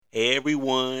Hey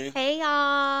everyone, Hey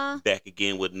y'all. back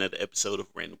again with another episode of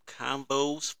Random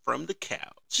Convos from the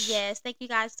Couch. Yes, thank you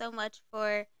guys so much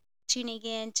for tuning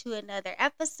in to another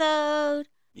episode.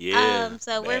 Yeah,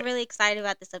 So we're back. really excited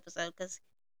about this episode because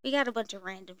we got a bunch of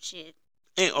random shit.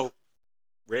 And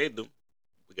random,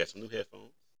 we got some new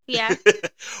headphones. Yeah.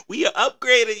 We are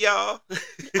upgraded, y'all.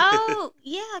 Oh,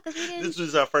 yeah, because we This didn't.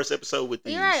 was our first episode with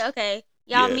You're right. these. Okay.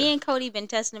 Y'all, Yeah, me and Cody been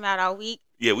testing them out all week.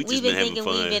 yeah, we We've just been been having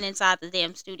thinking we've fun. been inside the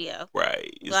damn studio.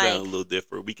 Right, it sounds a Like, little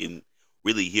different. We can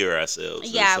really hear ourselves,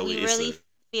 yeah, so we it's really a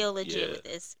feel legit yeah, with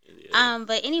this. yeah.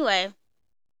 But anyway,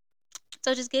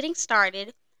 so just getting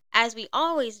started, as we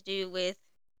always do with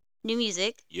new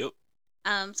music. Yep.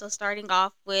 So starting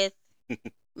off with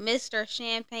Mr.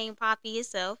 Champagne Poppy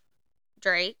himself,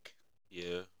 Drake.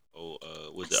 Yeah. Oh,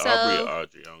 was it Aubrey or So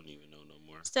Audrey? I don't even know no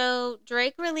more. so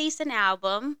Drake released an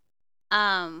album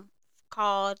um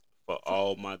called For For,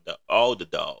 all the For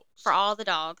dogs. All the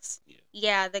Dogs. Yeah.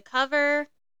 Yeah, the cover,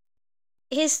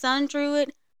 his son drew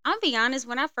it. I'll be honest,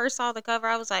 when I first saw the cover,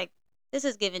 I was like, this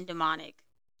is giving demonic.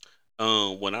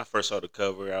 When I first saw the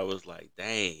cover, I was like,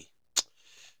 "Dang,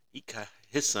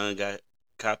 his son got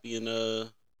copying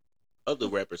other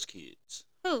rappers' kids."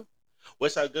 Who?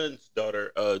 Westside Gunn's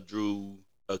daughter drew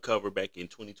a cover back in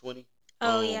 2020.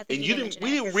 Oh yeah, I think And you you did didn't mention we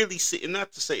that. didn't really see, and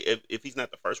not to say if he's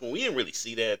not the first one, we didn't really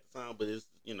see that at the time, but it's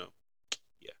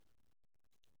yeah,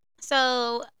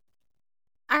 So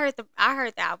I heard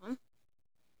the album.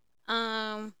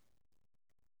 Um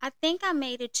I think I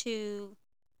made it to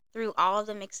through all of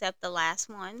them except the last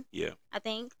one. yeah, I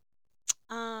think.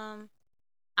 Um,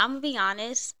 I'm gonna be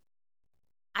honest.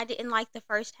 I didn't like the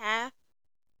first half.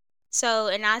 So,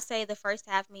 and I say the first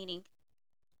half meaning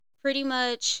pretty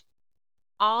much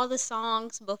all the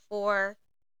songs before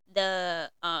the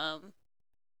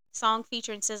song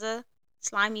featuring SZA,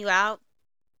 "Slime You Out."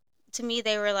 To me,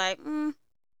 they were like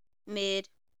mid.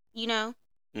 You know.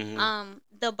 hmm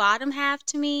The bottom half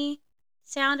to me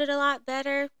sounded a lot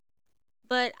better.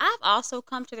 But I've also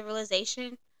come to the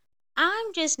realization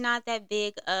I'm just not that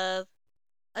big of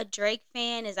a Drake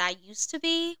fan as I used to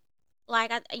be.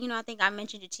 Like I think I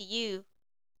mentioned it to you.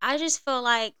 I just feel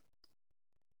like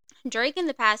Drake in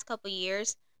the past couple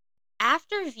years,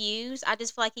 after Views, I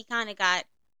just feel like he kind of got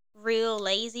real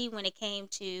lazy when it came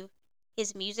to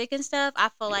his music and stuff. I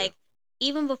feel yeah, like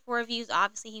even before Views,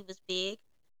 obviously he was big,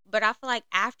 but I feel like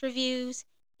after Views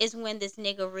is when this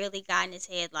nigga really got in his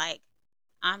head like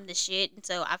I'm the shit, and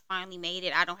so I finally made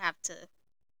it. I don't have to,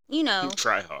 you know,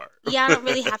 try hard. yeah, I don't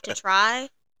really have to try.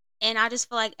 And I just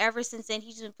feel like ever since then,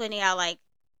 he's been putting out like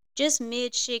just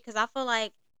mid shit. Cause I feel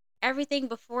like everything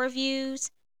before Views,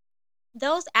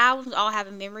 those albums all have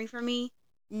a memory for me.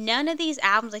 None of these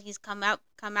albums that he's come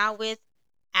out with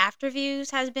after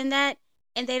Views has been that,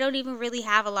 and they don't even really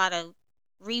have a lot of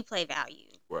replay value.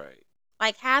 Right.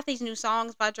 Like half these new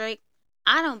songs by Drake,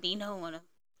 I don't be knowing them.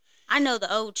 I know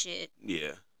the old shit.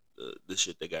 Yeah. The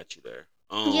shit that got you there.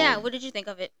 Yeah, what did you think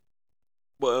of it?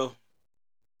 Well,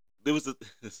 there was a.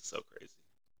 This is so crazy.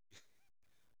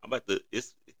 I'm about to.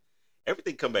 It's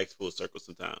everything come back full circle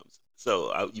sometimes.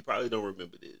 So you probably don't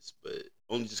remember this, but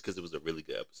only just because it was a really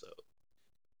good episode.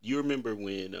 You remember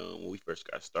when we first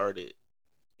got started,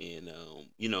 and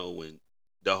when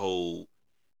the whole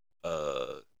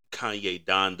uh Kanye,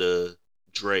 Donda,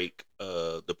 Drake,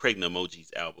 the Pregnant Emojis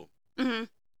album, Hmm.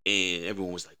 and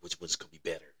everyone was like, which one's gonna be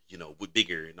better? With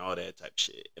bigger and all that type of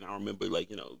shit. And I remember like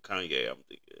Kanye, I'm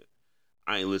thinking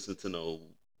I ain't listening to no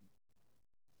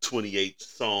 28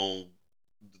 song.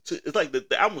 It's like the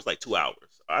album was like 2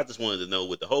 hours. I just wanted to know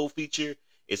with the whole feature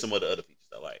and some of the other features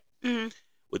I like. Hmm.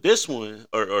 With this one,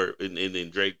 and then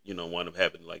Drake, wound up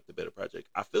having like the better project.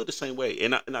 I feel the same way,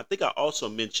 and I think I also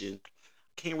mentioned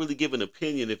can't really give an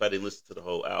opinion if I didn't listen to the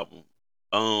whole album.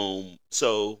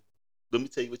 So let me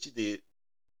tell you what you did.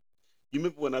 You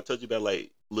remember when I told you about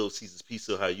like Little Caesar's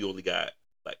pizza, how you only got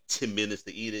like 10 minutes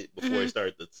to eat it before it Hmm.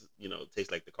 started to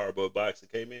taste like the cardboard box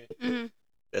it came in. Hmm.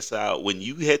 That's how when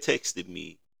you had texted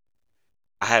me,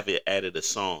 I haven't added a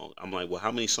song. I'm like, well,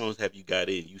 how many songs have you got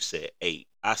in? You said 8.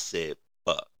 I said,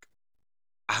 fuck.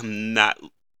 I'm not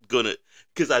gonna,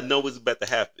 because I know what's about to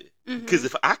happen. Hmm. Because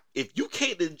if you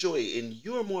can't enjoy it and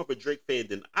you're more of a Drake fan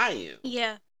than I am,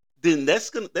 Yeah. then that's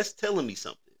telling me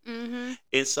something. Hmm.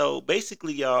 And so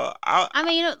basically, y'all, I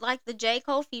mean, like the J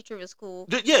Cole feature was cool.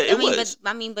 yeah, I it mean, but was.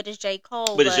 but it's J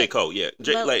Cole. But it's J Cole, yeah. But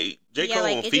J yeah, Cole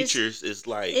like on features is it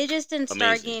like just didn't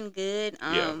start amazing. getting good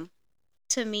Yeah.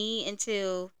 to me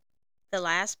until the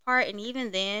last part, and even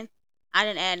then, I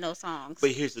didn't add no But songs.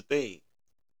 here's the thing: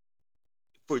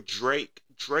 for Drake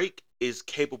is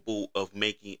capable of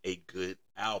making a good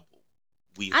album.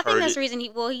 we I think heard that's it. the reason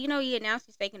he announced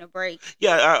he's taking a break.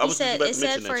 Yeah, I He was just said about it to said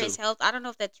mention for that his too. health. I don't know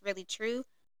if that's really true.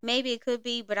 Maybe it could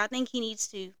be, but I think he needs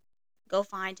to go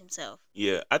find himself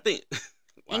Yeah, I think. and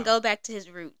Wow. go back to his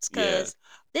roots, Yeah. cause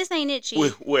this ain't it,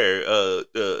 Chief. Where?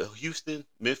 Houston,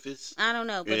 Memphis, I don't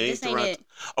know, it but ain't this ain't Toronto. it.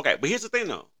 Okay, but here's the thing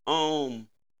though.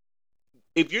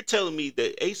 If you're telling me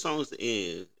that 8 songs to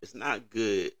end is not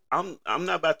good, I'm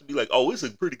not about to be like, oh, it's a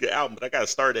pretty good album, but I got to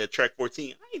start at track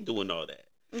 14. I ain't doing all that.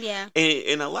 Yeah.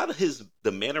 And a lot of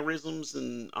the mannerisms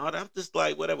and all that, I'm just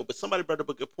like whatever. But somebody brought up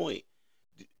a good point.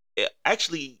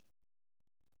 Actually,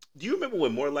 do you remember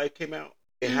when More Life came out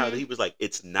and how hmm he was like,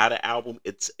 it's not an album,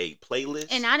 it's a playlist?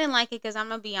 And I didn't like it because I'm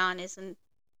gonna be honest, and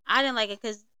I didn't like it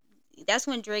because that's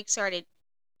when Drake started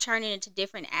turning into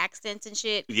different accents and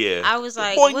shit. Yeah. I was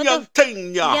like, Boy, what the young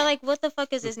thing, yeah, y'all. like what the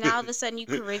fuck is this? Now all of a sudden you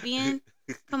Caribbean?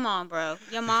 Come on, bro.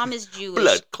 Your mom is Jewish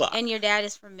Blood clot. and your dad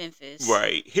is from Memphis.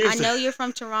 Right. I know you're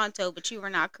from Toronto, but you are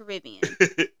not Caribbean.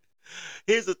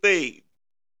 Here's the thing.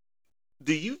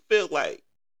 Do you feel like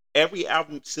every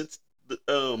album since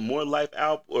the More Life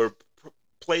album or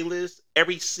playlist,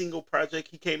 every single project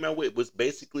he came out with was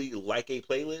basically like a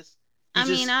playlist? He I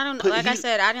mean, just I don't know. put Like I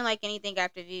said, I didn't like anything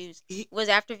after Views. he Was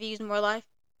after Views more life?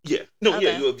 yeah. No, yeah,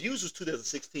 Okay. your Views was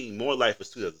 2016, More Life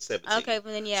was 2017. Okay,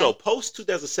 but then yeah, So post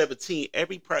 2017,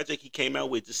 every project he came out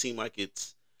with just seemed like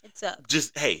it's it sucked.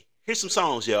 just hey, here's some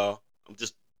songs, y'all. I'm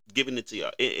just giving it to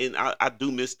y'all. And I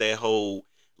do miss that whole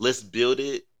let's build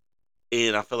it.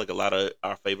 And I feel like a lot of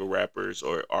our favorite rappers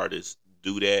or artists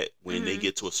do that when they Mhm.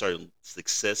 get to a certain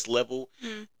success level.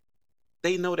 Mhm.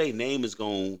 They know their name is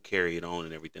gonna carry it on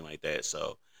and everything like that.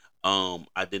 So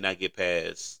I did not get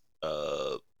past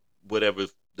whatever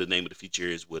the name of the feature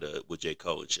is with J.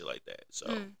 Cole and shit like that. So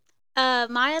Mm.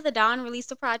 Maya the Don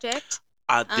released a project.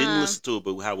 I didn't Um, listen to it,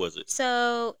 but how was it?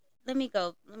 so let me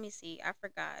go. Let me see. I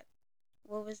forgot.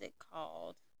 What was it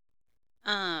called?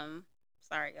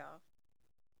 Sorry y'all.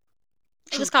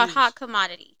 It was Truth called is, Hot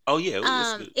Commodity. oh yeah,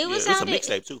 it's good. It Yeah, was it was a sounded.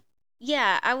 mixtape too.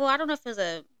 Yeah. I don't know if it was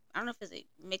a. I don't know if it was a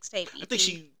mixtape I think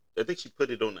EP. she put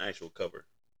it on the actual cover.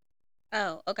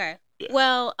 Oh, okay. Yeah.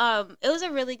 Well, it was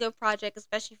a really good project,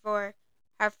 especially for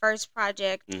her first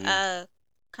project Hmm.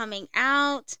 coming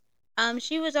out.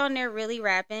 She was on there really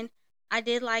rapping. I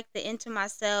did like the Into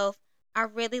Myself. I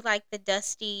really liked the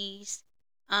Dusties.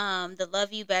 The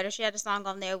Love You Better. She had a song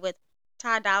on there with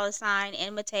Ty Dolla Sign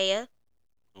and Matea.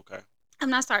 Okay. I'm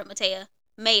not sorry, Matea.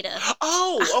 Maida.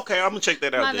 Oh, okay. I'm gonna check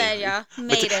that out My then. bad, y'all. But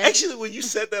Maida. actually, when you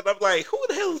said that, I'm like, who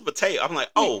the hell is Mateo? I'm like,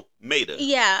 Yeah. oh, Maida.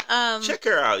 Yeah. Check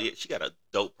her out. Yeah, she got a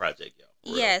dope project, y'all. For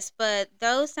real. Yes, but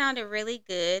those sounded really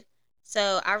good.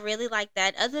 So I really like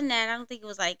that. Other than that, I don't think it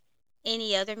was like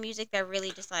any other music that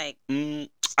really just like I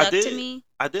stuck to did. me.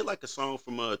 I did like a song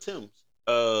from Tim's.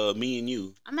 Me and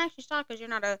You. I'm actually shocked because you're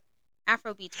not a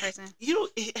Afrobeats person. You know,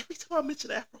 every time I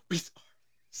mention Afrobeats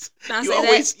artists, Don't you say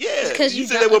always that yeah. because You you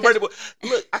say that don't. with Cause, Burna Boy.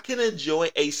 Look, I can enjoy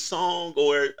a song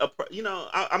or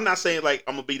I'm not saying like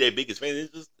I'm gonna be their biggest fan.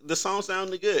 It's just the song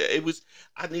sounded good. It was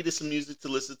I needed some music to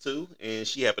listen to, and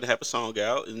she happened to have a song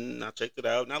out, and I checked it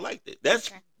out and I liked it. That's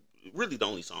okay. really the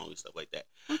only song and stuff like that.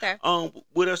 Okay.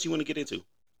 What else you want to get into?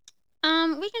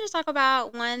 We can just talk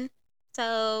about one.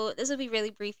 So this will be really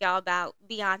brief, y'all, about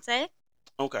Beyonce.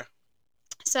 Okay.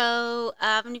 So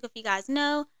I don't know if you guys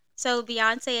know. So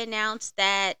Beyonce announced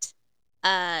that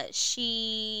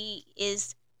she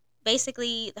is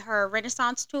basically her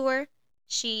Renaissance tour.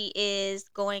 She is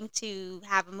going to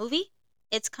have a movie.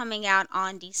 It's coming out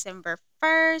on December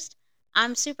 1st.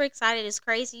 I'm super excited. It's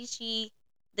crazy.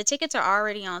 The tickets are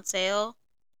already on sale.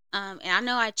 And I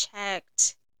know I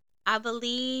checked. I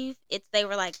believe they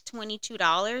were like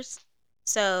 $22.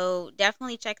 So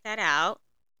definitely check that out.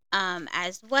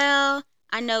 As well,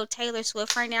 I know Taylor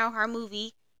Swift right now, her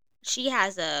movie, she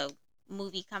has a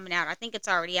movie coming out. I think it's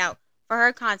already out for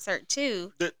her concert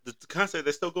too. The concert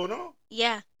that's still going on.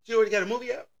 Yeah. She already got a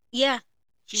movie out. Yeah.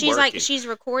 She working. She's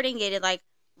recording it and like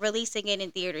releasing it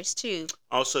in theaters too.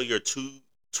 Also, your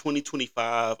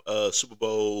 2025 Super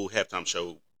Bowl halftime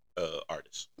show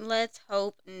artist. Let's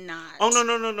hope not. Oh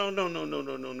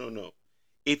no.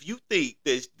 If you think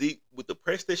that with the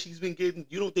press that she's been getting,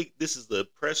 you don't think this is a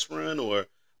press run or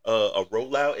a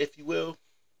rollout, if you will,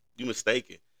 you're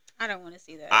mistaken. I don't want to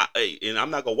see that. And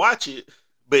I'm not gonna watch it,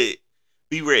 but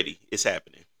be ready, it's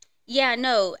happening. Yeah,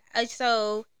 no.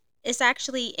 So it's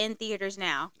actually in theaters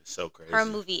now. It's so crazy. Her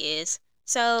movie is.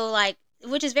 So like,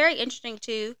 which is very interesting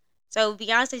too. So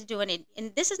Beyonce's doing it,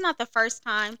 and this is not the first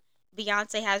time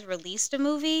Beyonce has released a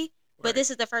movie, but Right. this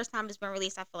is the first time it's been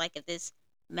released. I feel like at this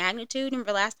magnitude. And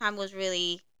the last time was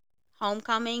really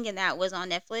Homecoming, and that was on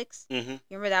Netflix. Mm-hmm.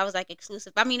 Remember that was like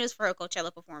exclusive. I mean, it was for a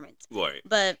Coachella performance, Right.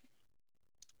 but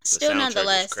The Still, soundtrack was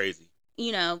nonetheless, crazy.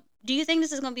 Do you think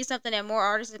this is going to be something that more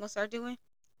artists are going to start doing?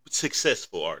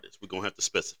 Successful artists, we're gonna have to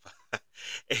specify,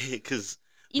 because,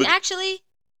 You but actually,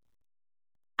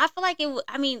 I feel like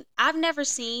I mean, I've never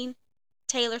seen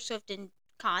Taylor Swift in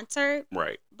concert,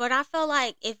 right, but I feel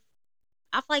like it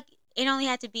only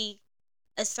had to be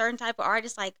a certain type of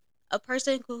artist, like a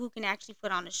person who can actually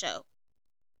put on a show.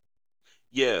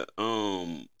 yeah,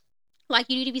 Like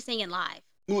you need to be singing live.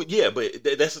 well, yeah, but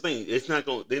that's the thing. It's not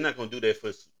going. They're not going to do that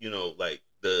for like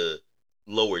the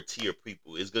lower tier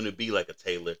people. It's going to be like a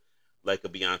Taylor, like a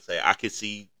Beyonce. I could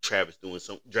see Travis doing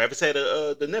some. Travis had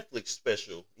the Netflix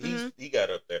special. Hmm. He got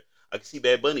up there. I can see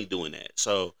Bad Bunny doing that.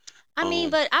 So, I mean,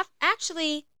 um, but I've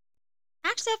actually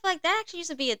I feel like that actually used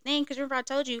to be a thing because remember I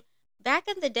told you back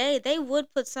in the day they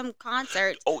would put some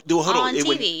concerts oh, dude, hold on. on It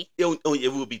wouldn't. TV.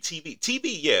 It would be TV.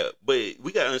 TV, yeah, but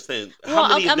we got to understand how Well,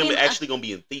 many okay, of them are actually going to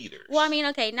be in theaters.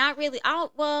 okay, not really. I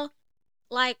don't. Well,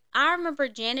 like I remember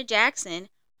Janet Jackson,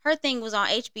 her thing was on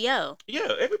HBO.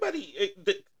 Yeah, everybody.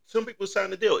 Some people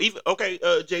signed the deal. Even okay,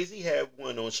 Jay Z had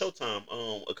one on Showtime,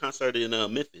 a concert in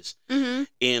Memphis, Mm-hmm.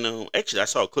 and actually I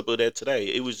saw a clip of that today.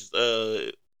 It was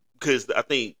because I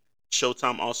think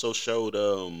Showtime also showed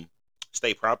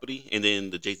State Property, and then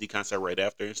the Jay Z concert right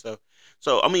after and stuff.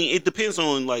 So I mean, it depends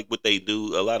on like what they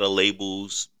do. A lot of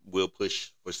labels will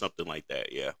push for something like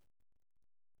that. Yeah.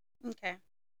 Okay.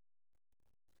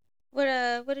 What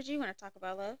did you want to talk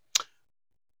about, love?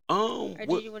 Or What?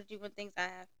 what did you want things I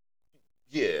have?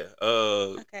 Yeah.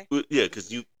 Okay. Yeah,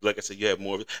 because you, like I said, you have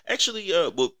more of it. Actually,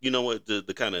 well, you know what?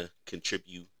 The kind of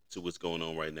contribute to what's going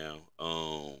on right now.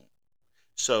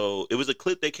 So it was a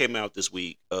clip that came out this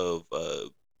week of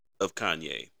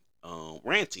Kanye,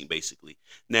 ranting basically.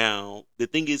 Now the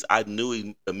thing is, I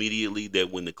knew immediately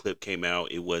that when the clip came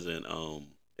out, it wasn't a,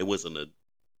 it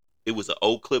was an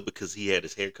old clip because he had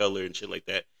his hair color and shit like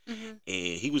that, Mm-hmm.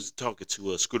 and he was talking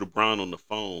to Scooter Braun on the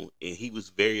phone, and he was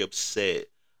very upset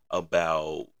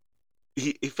about,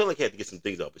 he felt like he had to get some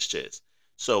things off his chest.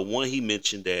 So one, he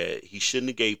mentioned that he shouldn't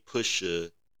have gave Pusha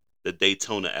the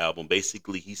Daytona album.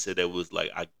 Basically, he said that was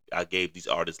like I gave these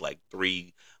artists like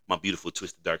three My Beautiful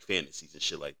Twisted Dark Fantasies and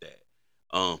shit like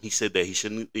that. He said that he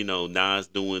shouldn't, Nas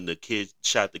doing the kid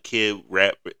shot the kid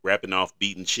rapping off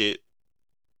beating shit.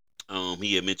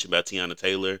 He had mentioned about Tiana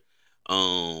Taylor.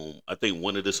 I think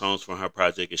one of the songs from her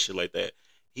project and shit like that.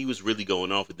 He was really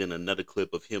going off, and then another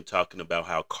clip of him talking about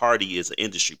how Cardi is an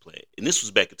industry plant, and this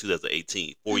was back in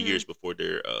 2018, 4 years Mm-hmm. before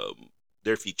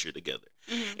their feature together.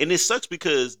 Mm-hmm. And it sucks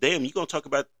because damn, you gonna talk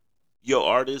about your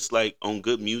artist like on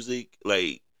good music,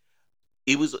 like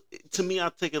it was, to me. I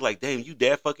take it like, damn, you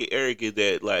that fucking arrogant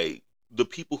that like the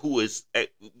people who is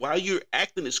while you're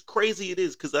acting as crazy it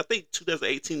is, because I think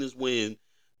 2018 is when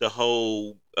the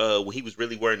whole when he was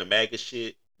really wearing the MAGA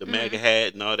shit, the Mm-hmm. MAGA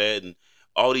hat and all that, and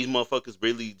all these motherfuckers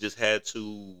really just had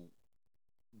to,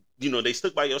 they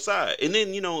stuck by your side. And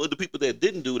then the people that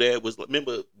didn't do that was,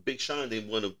 remember Big Sean didn't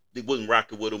want to, they wasn't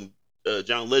rocking with him.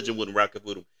 John Legend wasn't rocking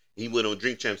with him. He went on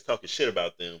Drink Champs talking shit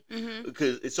about them, Mm-hmm.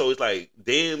 because so it's like,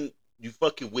 damn, you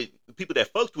fucking with the people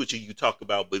that fucked with you, you talk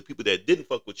about, but people that didn't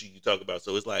fuck with you, you talk about.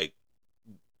 So it's like,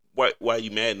 why are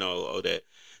you mad and all that?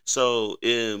 So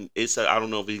it's I don't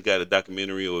know if he got a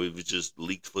documentary or if it's just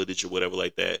leaked footage or whatever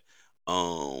like that.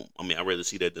 I mean, I'd rather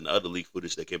see that than the other leaked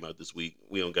footage that came out this week.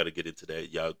 We don't got to get into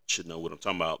that. Y'all should know what I'm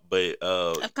talking about. But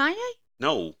Of Kanye?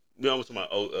 no, no, I'm talking about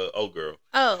old girl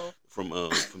Oh.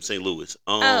 from St. Louis.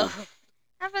 Oh.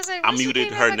 I was like, I what she muted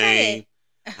came out her about Kanye? name.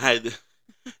 I had,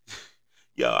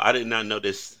 yo, I did not know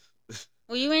this.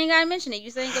 Well, you ain't gotta mention it. You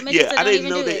saying go mention it, Yeah, so I don't didn't even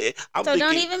know do it. that. I'm So don't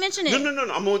thinking, even mention no, it. no, no,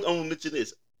 no. I'm gonna mention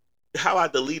this. How I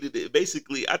deleted it.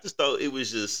 Basically, I just thought it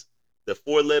was just the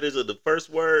four letters of the first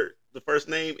word, the first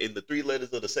name, and the three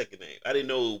letters of the second name. I didn't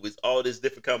know it was all this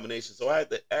different combinations. So I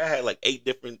had like 8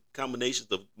 different combinations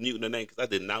of muting the name because I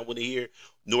did not want to hear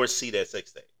nor see that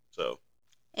sex tape. So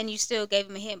And you still gave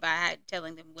him a hint by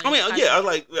telling them what I it mean, was yeah,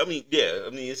 copyrighted. yeah, I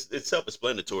mean, it's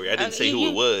self-explanatory. I didn't Okay, say who it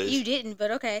you was. didn't,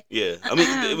 but okay. Yeah, I mean,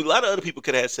 a lot of other people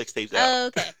could have had sex tapes out.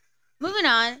 Okay. Moving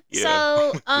on.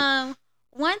 Yeah. So,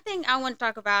 one thing I want to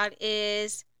talk about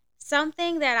is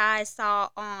something that I saw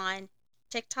on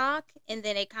TikTok, and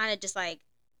then it kind of just like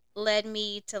led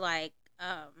me to like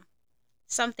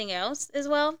something else as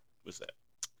well. What's that?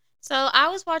 So I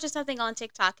was watching something on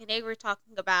TikTok, and they were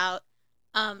talking about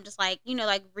just like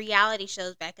like reality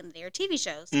shows back in the day or TV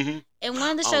shows, Mm-hmm. and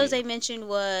one of the Oh shows yeah. they mentioned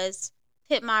was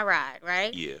Pimp My Ride,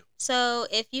 right? Yeah. So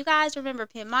if you guys remember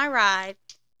Pimp My Ride,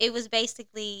 it was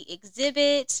basically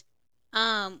exhibit.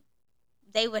 Um,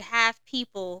 they would have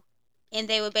people, and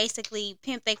they would basically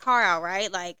pimp their car out,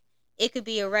 right? Like it could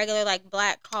be a regular like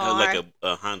black car, like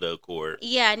a Honda Accord.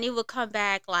 yeah, and it would come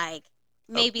back like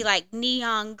Oh, maybe like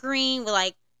neon green with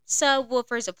like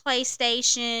subwoofers, a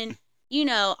PlayStation, you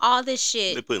know, all this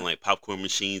shit. They're putting like popcorn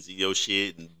machines in your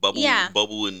shit and Yeah.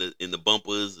 bubble in the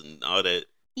bumpers and all that.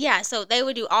 Yeah, so they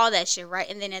would do all that shit, right?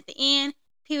 And then at the end,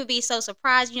 people be so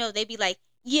surprised, you know, they'd be like,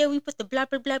 yeah, we put the blah,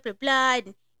 blah, blah, blah, blah.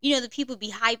 And, you know, the people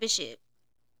be hype as shit.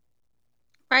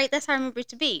 Right? That's how I remember it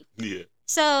to be. Yeah.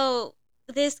 So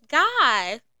this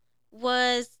guy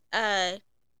was on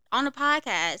a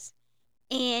podcast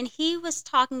and he was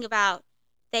talking about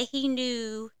that he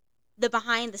knew the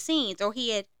behind the scenes, or he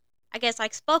had, I guess,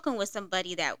 like spoken with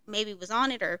somebody that maybe was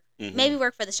on it or maybe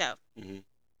worked for the show. Mm-hmm.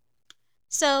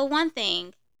 So one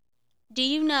thing, do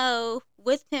you know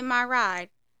with Pimp My Ride,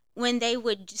 when they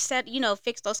would set, you know,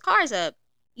 fix those cars up,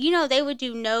 you know, they would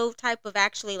do no type of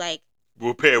actually like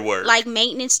repair work, like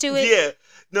maintenance to it? Yeah.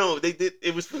 No, they did.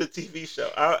 It was for the TV show.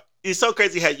 It's so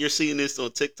crazy how you're seeing this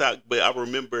on TikTok, but I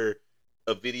remember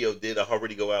a video did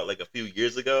already go out like a few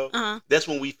years ago. Uh-huh. That's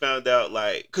when we found out,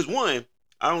 like, because one,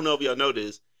 I don't know if y'all know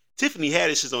this, Tiffany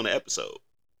Haddish is on the episode.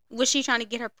 Was she trying to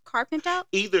get her car pimped out?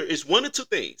 Either it's one of two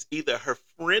things. Either her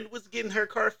friend was getting her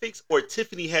car fixed, or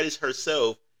Tiffany Haddish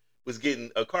herself was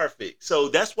getting a car fixed. So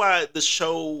that's why the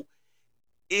show,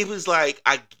 it was like,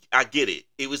 I get it.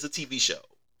 It was a TV show.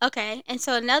 Okay, and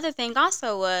so another thing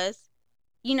also was,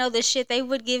 you know, the shit they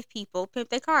would give people, pimp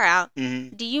their car out.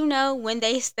 Mm-hmm. Do you know when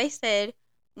they said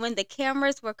when the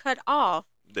cameras were cut off,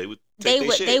 they would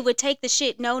take the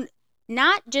shit. No,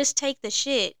 not just take the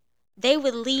shit. They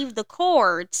would leave the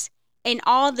cords and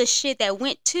all the shit that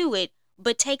went to it,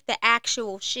 but take the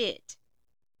actual shit.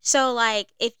 So like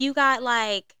if you got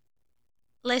like,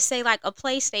 let's say like a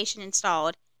PlayStation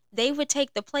installed, they would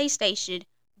take the PlayStation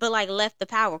but like left the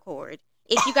power cord.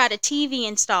 If you got a TV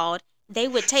installed, they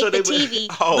would take the TV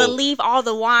but leave all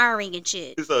the wiring and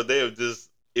shit. So they were just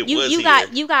you got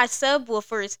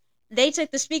subwoofers. They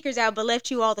took the speakers out but left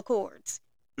you all the cords.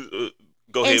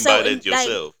 Go ahead and buy that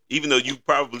yourself, even though you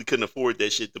probably couldn't afford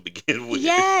that shit to begin with.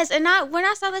 Yes, and when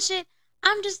I saw that shit,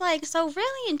 I'm just like, so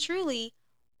really and truly,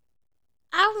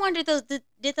 I wonder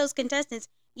did those contestants,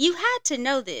 you had to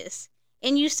know this,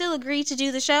 and you still agreed to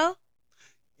do the show?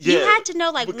 Yeah, you had to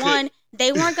know, like, one,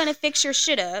 they weren't gonna fix your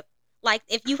shit up. Like,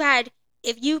 if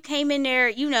you came in there,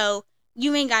 you know,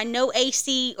 you ain't got no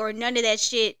AC or none of that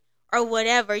shit or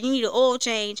whatever, you need an oil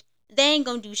change, they ain't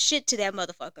gonna do shit to that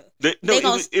motherfucker.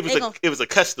 It was a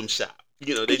custom shop.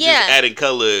 You know, they just adding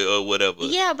color or whatever.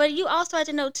 Yeah, but you also had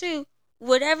to know too,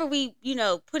 whatever we, you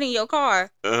know, put in your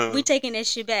car, we taking that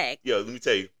shit back. Yo, let me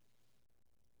tell you,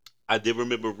 I did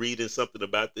remember reading something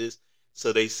about this.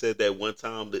 So they said that one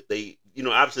time that they, you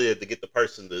know, obviously had to get the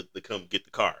person to come get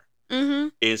the car. Mm-hmm.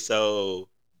 And so,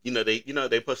 they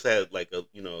supposed to have like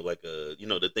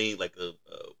the thing, like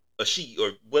a sheet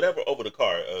or whatever over the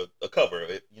car, a cover,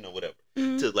 whatever,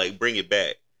 to like bring it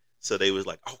back. So they was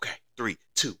like, okay, 3,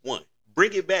 2, 1,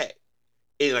 bring it back.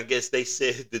 And I guess they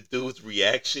said the dude's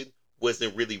reaction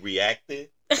wasn't really reacting.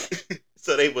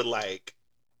 So they would like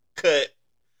cut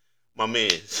my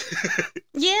man's.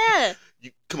 Yeah.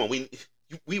 Come on,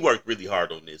 we worked really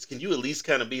hard on this. Can you at least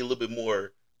kind of be a little bit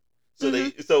more? So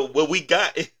we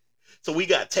got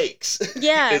takes.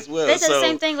 Yeah, as well. They said the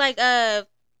same thing like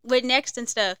with Next and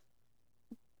stuff.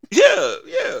 Yeah.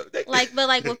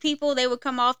 But with people, they would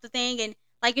come off the thing and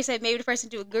like you said, maybe the person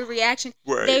do a good reaction.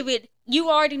 Right. You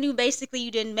already knew basically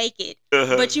you didn't make it,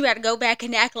 but you had to go back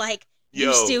and act like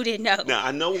you still didn't know. Now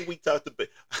I know when we talked about,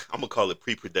 I'm gonna call it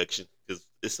pre-production because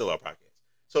it's still our podcast.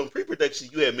 So in pre-production,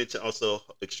 you had mentioned also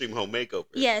Extreme Home Makeover.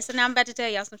 Yes, and I'm about to tell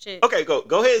y'all some shit. Okay, go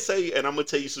ahead and say, and I'm gonna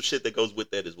tell you some shit that goes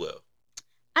with that as well.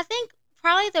 I think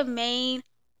probably the main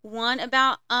one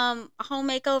about home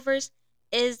makeovers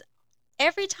is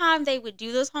every time they would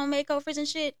do those home makeovers and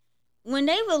shit, when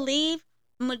they would leave,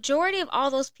 majority of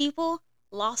all those people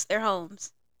lost their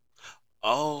homes.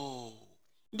 Oh.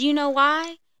 Do you know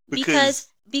why? Because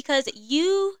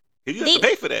you have to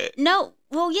pay for that. No,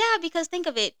 well, yeah, because think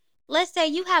of it. Let's say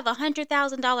you have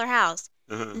 $100,000 house.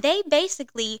 They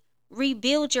basically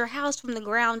rebuild your house from the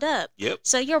ground up. Yep.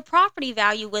 So your property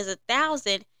value was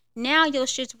 $1,000. Now your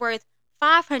shit's worth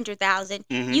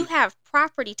 $500,000. You have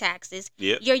property taxes.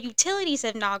 Yep. Your utilities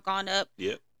have not gone up.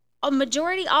 Yep. A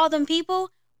majority, all them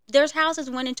people, their houses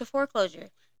went into foreclosure.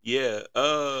 Yeah.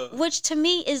 Which to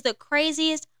me is the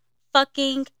craziest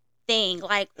fucking thing.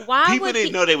 Like, why people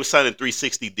didn't know they were signing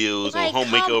 360 deals on home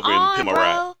makeover and Pimp My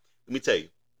Ride. Let me tell you.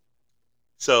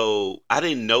 So I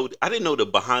didn't know the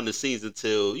behind the scenes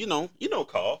until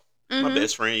Carl, my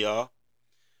best friend, y'all.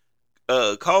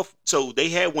 Carl. So they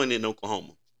had one in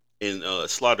Oklahoma, in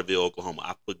Slaughterville, Oklahoma.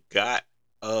 I forgot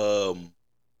um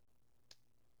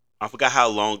I forgot how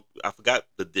long. I forgot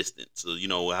the distance. So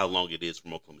how long it is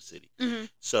from Oklahoma City. Mm-hmm.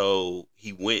 So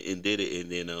he went and did it,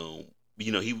 and then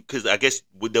he because I guess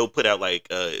they'll put out like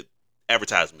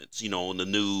advertisements, on the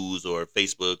news or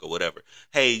Facebook or whatever.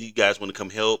 Hey, you guys want to come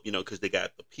help? Because they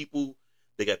got the people.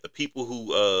 They got the people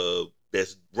who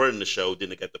that's running the show. Then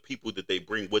they got the people that they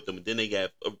bring with them, and then they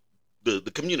got the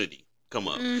community come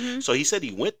up. Mm-hmm. So he said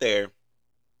he went there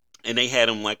and they had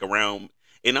him like around.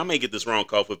 And I may get this wrong,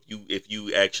 Kof, if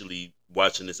you actually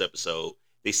watching this episode.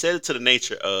 They said it to the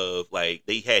nature of like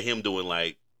they had him doing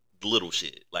like little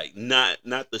shit, like not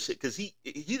the shit, because he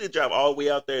didn't drive all the way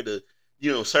out there to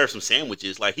serve some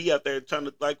sandwiches. Like he out there trying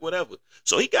to like whatever.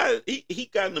 So he got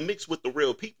in the mix with the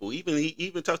real people. He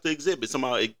even talked to Exhibit.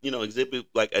 Somehow Exhibit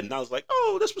like acknowledged like,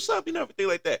 oh, that's what's up, everything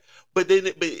like that. But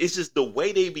it's just the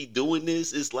way they be doing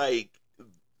this is like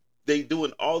they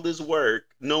doing all this work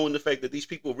knowing the fact that these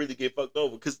people really get fucked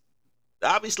over because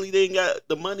obviously they ain't got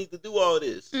the money to do all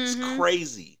this. Mm-hmm. It's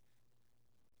crazy.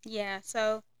 Yeah,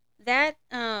 so that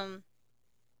the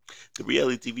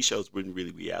reality TV shows weren't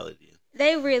really reality.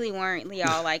 They really weren't,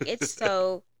 y'all. Like it's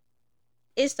so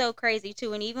crazy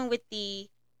too. And even with the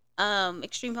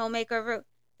Extreme Home Makeover,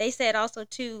 they said also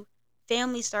too,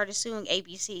 families started suing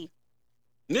ABC.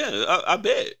 Yeah, I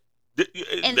bet.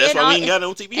 And that's why we ain't and, got it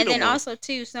on TV and no then more. also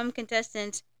too, some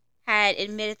contestants had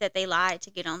admitted that they lied to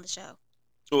get on the show.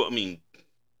 Well, I mean,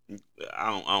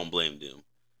 I don't blame them.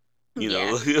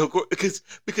 Yeah.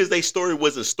 Because their story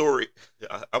wasn't story.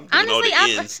 I'm doing all the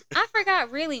ends. I forgot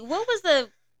really what was the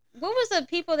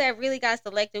people that really got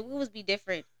selected. What was be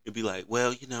different? It'd be like,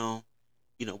 well,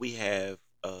 we have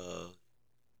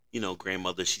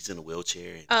grandmother. She's in a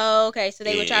wheelchair. Oh, okay. So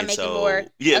they would try to make it more.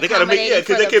 Yeah, they gotta make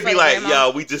because they could be like,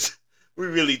 y'all, we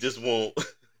really just want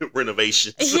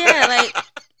renovations. Yeah, like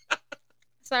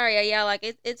sorry, yeah, like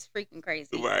it's freaking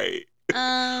crazy. Right.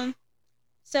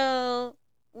 So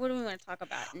what do we want to talk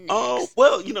about next? Oh,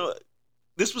 well,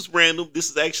 this was random.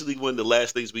 This is actually one of the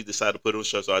last things we decided to put on the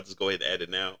show, so I'll just go ahead and add it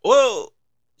now. Well,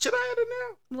 should I add it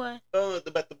now? What?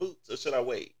 About the boots, or should I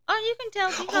wait? Oh, you can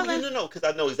tell. No, because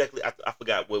I know exactly. I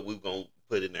forgot what we were going to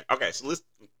put in there. Okay,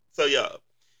 so y'all.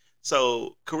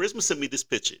 So Charisma sent me this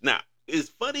picture. Now, as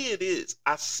funny it is,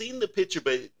 I seen the picture,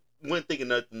 but wasn't thinking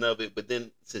nothing of it. But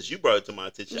then, since you brought it to my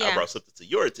attention, I brought something to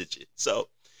your attention. So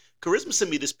Charisma sent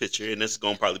me this picture, and this is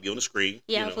going to probably be on the screen.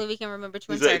 Yeah, hopefully we can remember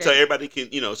to insert it. So everybody can,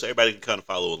 kind of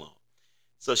follow along.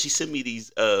 So she sent me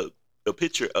these, a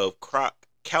picture of Croc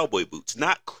cowboy boots,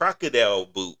 not crocodile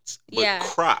boots, but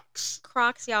Crocs.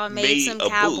 Crocs, y'all made some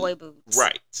cowboy boots,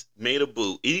 right? Made a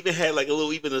boot. It even had like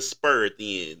even a spur at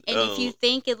the end. And if you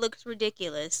think it looks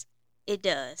ridiculous, it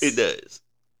does. It does.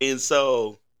 And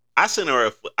so I sent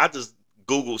her. I just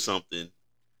Googled something,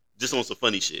 just on some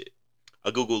funny shit. I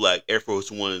Googled like Air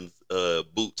Force One's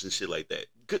boots and shit like that.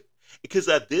 Because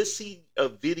I did see a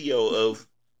video of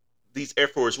these Air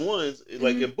Force Ones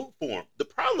like in boot form. The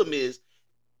problem is,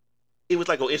 it was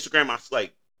like on Instagram. I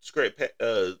like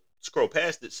scroll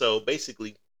past it. So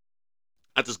basically,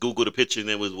 I just Googled the picture and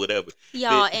it was whatever.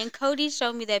 Y'all, and Cody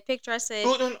showed me that picture. I said,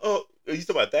 "Oh, no. Are you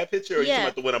talking about that picture, or are you talking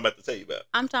about the one I'm about to tell you about?"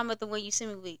 I'm talking about the one you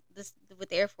sent me with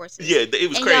the Air Forces. Yeah, it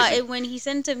was crazy. Y'all, when he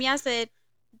sent it to me, I said,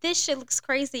 "This shit looks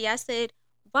crazy." I said,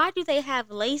 "Why do they have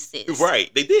laces?"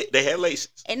 Right, they did. They had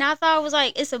laces, and I thought it was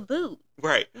like it's a boot.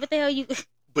 Right. What the hell you?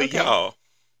 But okay. Y'all,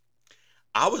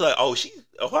 I was like, "Oh,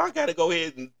 I gotta go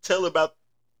ahead and tell about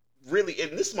really."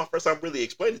 And this is my first time really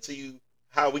explaining to you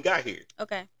how we got here.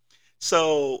 Okay.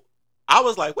 So I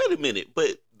was like, "Wait a minute,"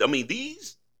 but I mean,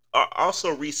 these are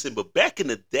also recent, but back in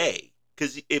the day,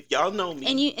 because if y'all know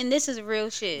me, and this is real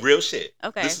shit. Real shit.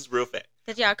 Okay. This is real fact.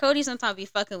 Cause y'all, Cody sometimes be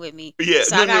fucking with me. Yeah,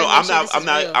 so no.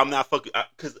 I'm not fucking.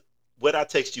 Because what I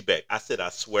text you back, I said, I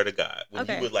swear to God, when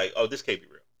you were like, "Oh, this can't be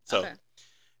real."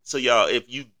 So y'all, if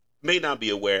you may not be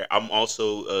aware, I'm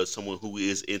also someone who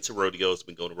is into rodeos.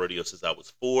 Been going to rodeos since I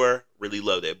was 4. Really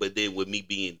love that. But then with me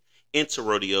being into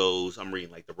rodeos, I'm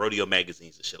reading like the rodeo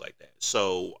magazines and shit like that.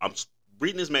 So I'm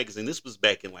reading this magazine. This was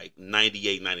back in like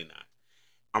 98, 99.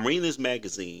 I'm reading this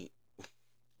magazine,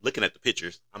 looking at the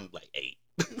pictures. I'm like 8.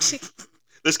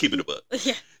 Let's keep it a buck.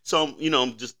 Yeah. So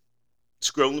I'm just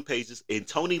scrolling pages, and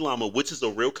Tony Llama, which is a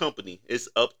real company, is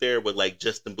up there with like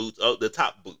Justin Boots, the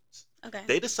top boots. Okay.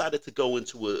 They decided to go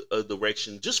into a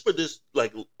direction just for this,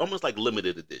 like almost like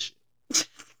limited edition.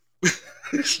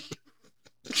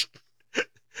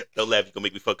 Don't laugh, you're gonna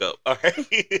make me fuck up. All right.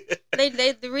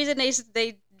 The reason they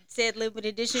said limited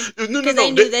edition because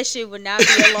they knew that shit would not be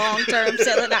a long-term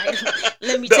selling item.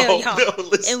 Let me tell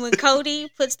y'all. And when Cody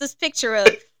puts this picture up,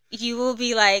 you will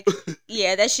be like,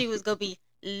 yeah, that shit was gonna be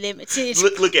limited.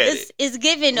 Look at it. It's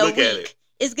given a week.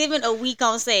 It's given a week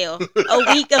on sale,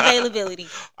 a week availability.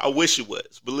 I wish it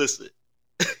was, but listen.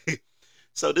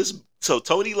 So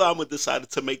Tony Lama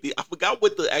decided to make I forgot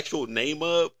what the actual name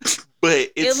of,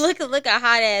 but it's It look a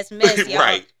hot ass mess, y'all.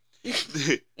 right.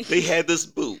 They had this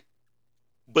boot,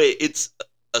 but it's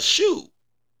a shoe.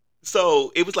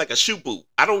 So it was like a shoe boot.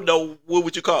 I don't know what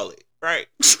would you call it, right?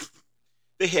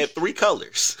 They had 3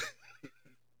 colors.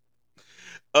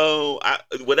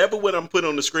 Whatever one I'm putting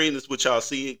on the screen is what y'all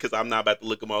see because I'm not about to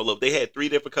look them all up. They had 3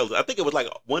 different colors. I think it was like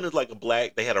one is like a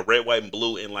black. They had a red, white, and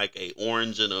blue, and like a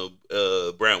orange and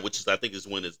a brown, which is I think is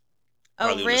one is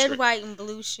a red, white, and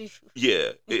blue shoe.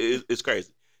 Yeah, it's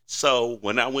crazy. So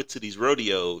when I went to these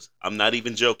rodeos, I'm not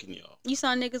even joking, y'all. You saw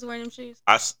niggas wearing them shoes?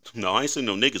 I ain't seen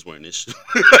no niggas wearing this shit.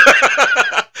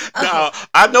 Now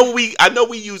I know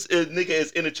we use nigga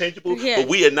as interchangeable, but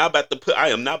we are not about to put. I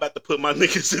am not about to put my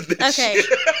niggas in this. Okay,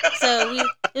 shit. So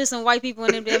there's some white people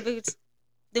in them damn boots,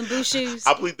 them boot shoes.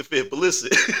 I plead the fifth, but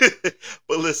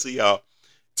listen, y'all.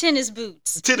 Tennis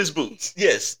boots.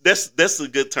 Yes, that's a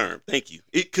good term. Thank you.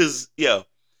 Because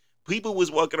people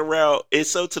was walking around, and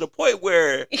so to the point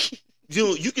where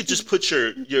you could just put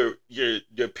your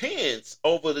pants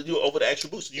over the actual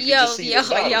boots. So you can just see the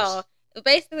bottoms. Yo.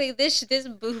 Basically, this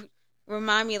boot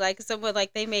remind me like someone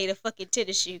like they made a fucking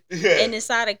tennis shoe and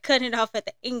decided cutting it off at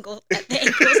the ankles.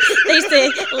 They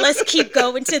said, "Let's keep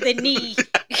going to the knee."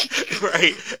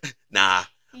 Right? Nah.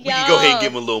 We can go ahead and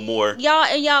give them a little more.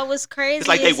 Y'all was crazy. It's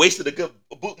like they wasted a good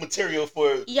boot material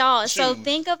for y'all. Shoes. So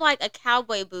think of like a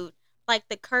cowboy boot, like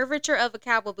the curvature of a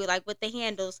cowboy boot, like with the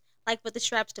handles, like with the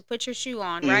straps to put your shoe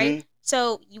on, right?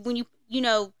 So when you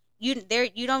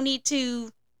don't need to.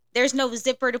 There's no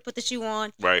zipper to put the shoe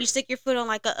on. Right. You stick your foot on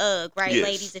like a UGG, right, yes.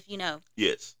 Ladies, if you know.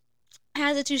 Yes. It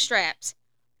has the 2 straps.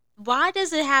 Why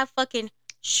does it have fucking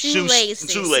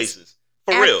shoelaces? Shoelaces.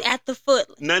 For real. At the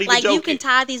foot. Not even like joking. You can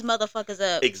tie these motherfuckers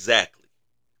up. Exactly.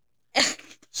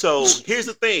 So here's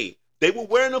the thing. They were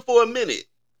wearing them for a minute.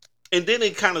 And then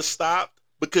it kind of stopped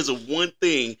because of one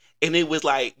thing. And it was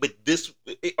like,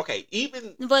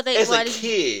 even as a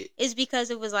kid. It's because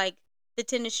it was like the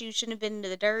tennis shoes shouldn't have been into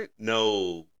the dirt.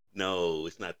 No,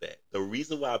 it's not that. The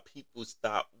reason why people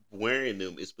stopped wearing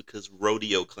them is because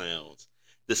rodeo clowns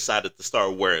decided to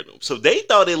start wearing them. So they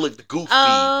thought it looked goofy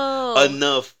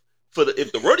enough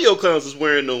if the rodeo clowns was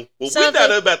wearing them. Well, so we're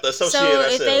not about to associate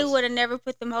ourselves. So if they would have never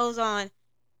put them hoes on,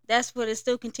 that's what it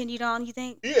still continued on, you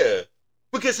think? Yeah.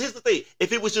 Because here's the thing.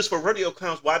 If it was just for rodeo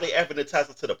clowns, why they advertise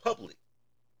it to the public?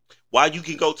 Why you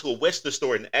can go to a Western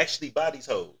store and actually buy these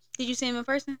hoes? Did you see them in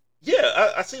person?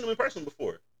 Yeah, I seen them in person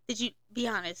before. Did you be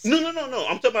honest? No.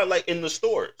 I'm talking about like in the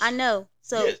stores. I know.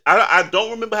 So yes. I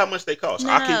don't remember how much they cost.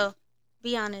 No.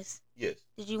 Be honest. Yes.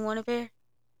 Did you want a pair?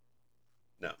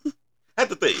 No. I had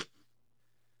to think.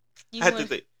 You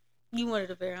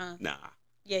wanted a pair, huh? Nah.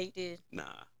 Yeah, you did. Nah.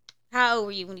 How old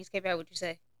were you when these came out? What'd you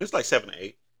say? It's like 7 or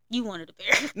 8. You wanted a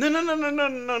pair. No.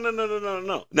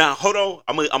 Now hold on.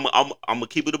 I'm gonna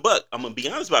keep it a buck. I'm gonna be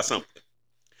honest about something.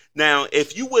 Now,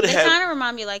 if you would have, they kind of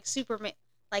remind me like Superman,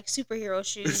 like superhero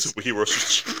shoes. Superhero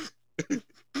shoes.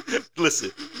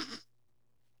 Listen,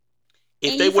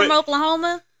 if they were from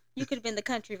Oklahoma, you could have been the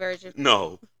country version.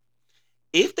 No,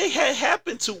 if they had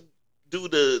happened to do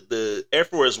the Air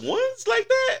Force Ones like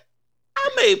that, I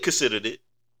may have considered it.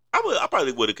 I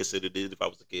probably would have considered it if I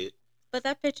was a kid. But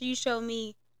that picture you showed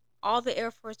me, all the Air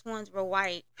Force Ones were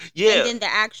white. Yeah. And then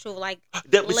the actual leg was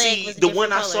the one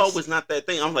colors. I saw was not that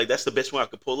thing. I'm like, that's the best one I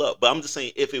could pull up. But I'm just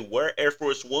saying, if it were Air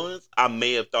Force Ones, I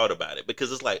may have thought about it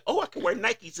because it's like, I can wear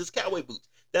Nikes as cowboy boots.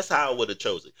 That's how I would have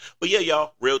chosen. But yeah,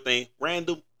 y'all, real thing,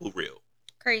 random, but real.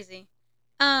 Crazy.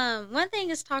 One thing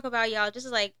is talk about y'all,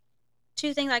 just like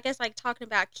 2 things, I guess, like talking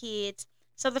about kids.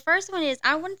 So the first one is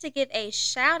I wanted to give a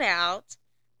shout out,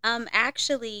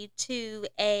 actually to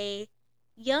a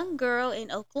young girl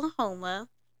in Oklahoma.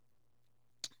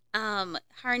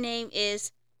 Her name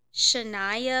is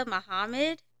Shania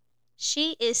Muhammad.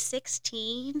 She is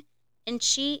 16 and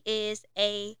she is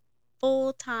a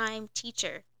full-time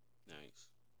teacher. Nice.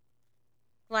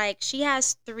 Like, she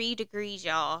has 3 degrees,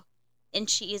 y'all, and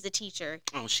she is a teacher.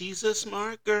 Oh, she's a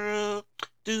smart girl.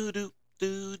 Do.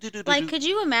 Like, could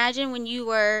you imagine when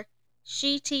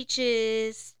she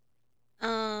teaches,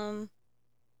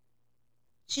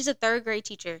 she's a 3rd grade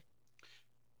teacher.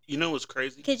 You know what's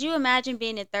crazy? Could you imagine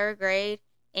being in 3rd grade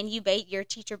and your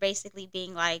teacher basically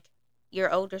being like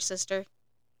your older sister?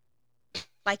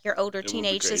 Like your older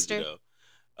teenage sister?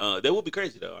 That would be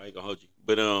crazy though. I ain't gonna hold you.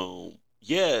 But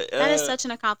yeah. That is such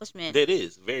an accomplishment. That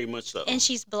is, very much so. And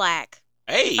she's black.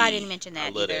 Hey. If I didn't mention that I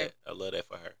love that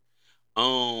for her.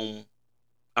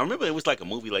 I remember it was like a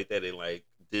movie like that in like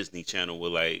Disney Channel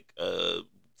with like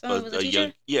Someone was a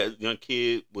teacher. young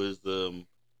kid was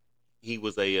he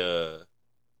was a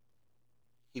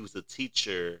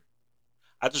teacher.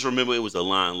 I just remember it was a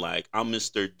line like, "I'm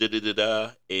Mister Da Da Da Da,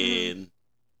 Hmm. and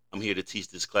I'm here to teach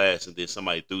this class," and then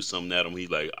somebody threw something at him. He's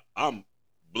like, "I'm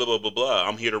blah blah blah blah.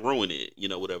 I'm here to ruin it,"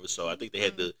 whatever. So I think they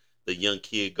had Mm. the young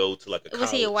kid go to like a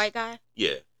Was he a college. white guy?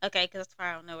 Yeah, Okay, because that's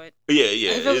why I don't know it. yeah.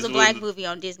 If it was It's a black when movie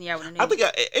on Disney, I would have I knew.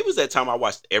 think it was that time I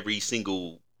watched every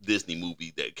single Disney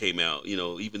movie that came out.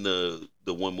 Even the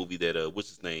one movie that what's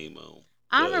his name?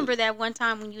 I The remember that one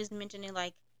time when you was mentioning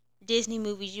like Disney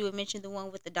movies, you would mention the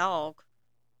one with the dog,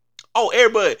 oh,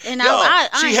 Airbud, and y'all. I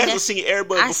She ain't hasn't seen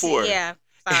Airbud I see, before, yeah.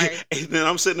 Sorry, and then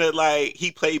I'm sitting there like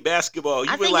he played basketball.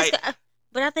 I You were think like,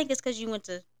 but I think it's because you went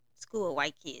to school with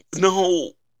white kids.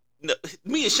 no, no.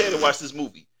 Me and Shannon watched this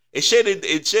movie, and Shannon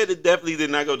definitely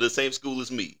did not go to the same school as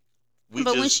me. We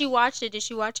But when just she watched it, did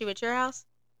she watch it at your house?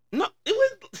 no. It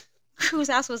was Whose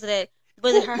house was it at?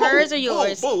 Was it boo, boo, hers or boo,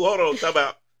 yours? boo. Hold on, talk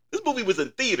about this movie was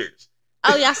in theaters.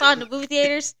 Oh, y'all saw it in the movie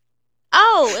theaters.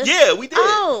 Oh, Yeah, we did.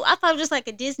 oh, I thought it was just like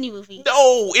a Disney movie.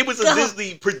 No, it was a Go.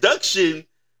 Disney production.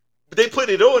 But they put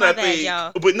it on, My I bad, think.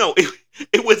 y'all. But no,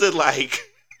 it wasn't like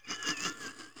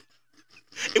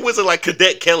it wasn't like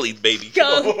Cadet Kelly, baby.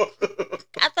 Go.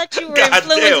 I thought you were God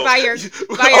influenced damn. by your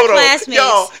Hold on. classmates.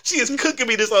 Y'all, she is cooking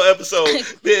me this whole episode.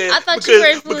 Man, I thought you were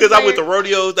influenced because I by went your. to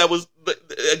rodeos. That was,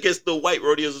 I guess, the white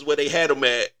rodeos is where they had them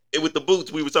at. And with the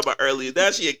boots we were talking about earlier.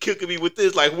 Now she had cooking me with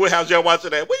this. Like, what house y'all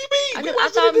watching that? What do you mean? We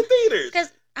watched it in the theaters.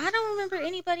 Because I don't remember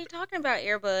anybody talking about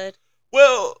Airbud.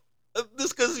 Well,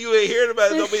 just because you ain't hearing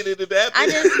about it don't mean it didn't happen. I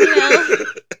just,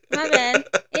 my bad.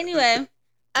 Anyway,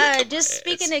 just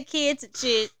speaking of kids and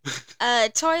shit,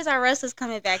 Toys R Us is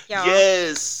coming back, y'all.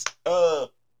 Yes. Yeah.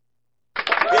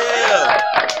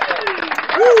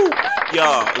 Woo.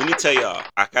 Y'all, let me tell y'all,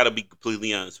 I gotta be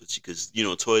completely honest with you, because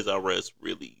Toys R Us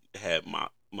really had my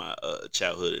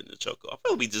childhood in the choke. I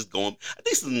feel we just going. I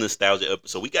think it's a nostalgia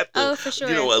episode. We got the for sure.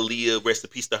 Aaliyah, rest in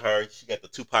peace to her. She got the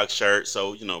Tupac shirt,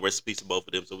 so rest in peace to both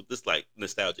of them. So this like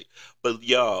nostalgic. But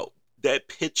y'all, that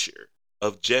picture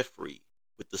of Jeffrey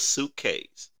with the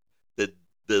suitcase,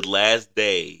 the last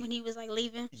day when he was like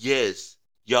leaving. Yes,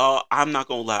 y'all. I'm not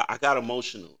gonna lie. I got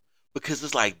emotional because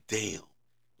it's like, damn,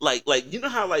 like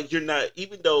how like you're not,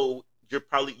 even though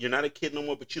you're not a kid no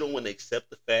more, but you don't want to accept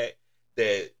the fact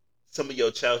that some of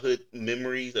your childhood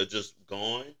memories are just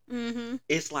gone. Mm-hmm.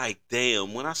 It's like,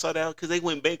 damn. When I saw that, because they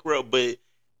went bankrupt, but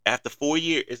after 4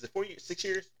 years, is it 4 years? 6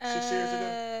 years? 6 years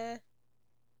ago?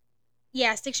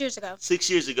 Yeah, 6 years ago. 6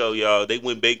 years ago, y'all, they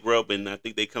went bankrupt, and I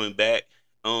think they coming back.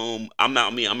 I'm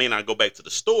not. I may not go back to the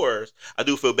stores. I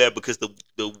do feel bad because the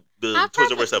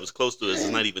Toys R Us that was close to us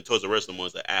is not even Toys R Us anymore.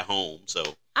 It's at home. So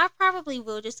I probably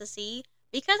will, just to see,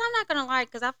 because I'm not gonna lie,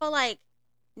 because I feel like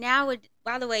now.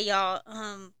 By the way, y'all,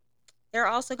 they're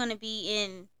also gonna be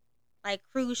in like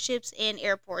cruise ships and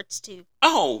airports too.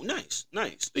 oh, nice.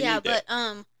 They Yeah, need that. but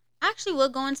I actually will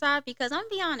go inside, because I'm gonna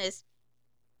be honest.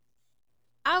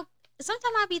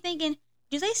 Sometimes I'll be thinking,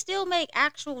 do they still make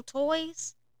actual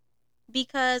toys?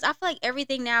 Because I feel like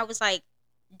everything now is like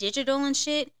digital and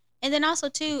shit. And then also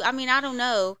too, I mean, I don't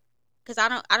know, because I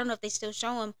don't know if they still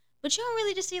show them, but you don't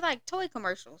really just see like toy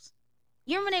commercials.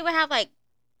 You remember they would have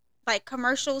like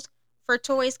commercials for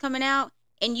toys coming out,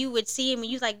 and you would see them,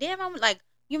 and you was like, damn, I'm like,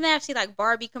 you may have to see like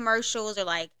Barbie commercials, or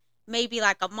like maybe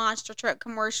like a monster truck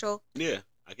commercial. Yeah,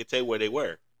 I can tell you where they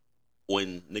were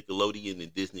on Nickelodeon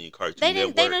and Disney and Cartoon They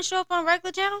Network. didn't show up on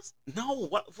regular channels. No,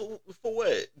 what for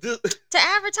what? To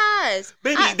advertise.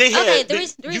 Baby, they had. Okay, the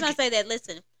reason I say that,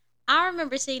 listen, I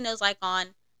remember seeing those like on,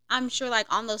 I'm sure like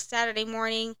on those Saturday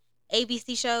morning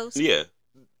ABC shows. Yeah.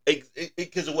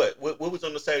 Because of what? What was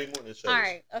on the Saturday morning show? All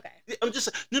right, okay. I'm just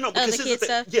no. Because the here's the kid thing.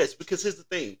 stuff? Yes, because here's the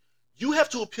thing. You have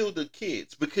to appeal to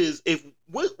kids, because if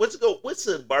what's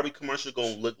a Barbie commercial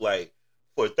gonna look like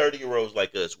for 30-year-olds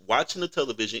like us watching the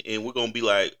television, and we're gonna be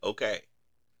like, okay,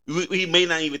 we may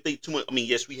not even think too much. I mean,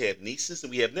 yes, we have nieces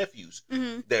and we have nephews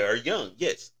that are young,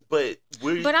 yes, but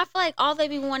But I feel like all they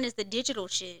be wanting is the digital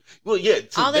shit. Well, yeah,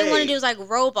 all they want to do is like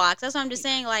Roblox. That's what I'm just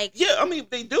saying. Like, yeah, I mean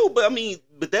they do, but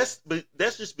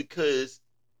that's just because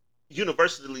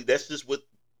universally that's just what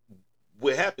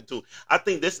happened to them. I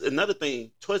think that's another thing.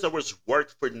 Toys R Us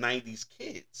worked for 90s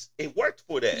kids. It worked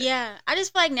for that. Yeah, I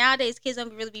just feel like nowadays kids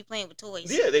don't really be playing with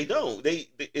toys. Yeah, they don't.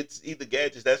 It's either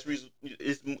gadgets. That's the reason.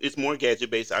 It's more gadget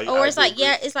based. Or it's like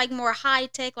it's like more high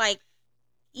tech, like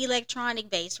electronic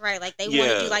based, right? Like they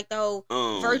want to do like the whole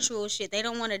virtual shit. They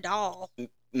don't want a doll.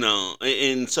 No,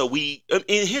 and so and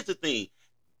here's the thing: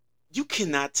 you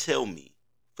cannot tell me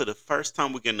for the first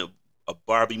time we're getting a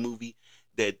Barbie movie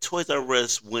that Toys R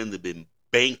Us wouldn't have been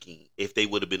banking if they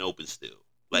would have been open still.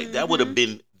 Like that would have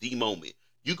been the moment.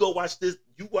 You go watch this.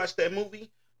 You watch that movie.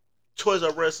 Toys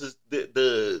R Us is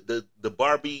the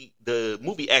Barbie, the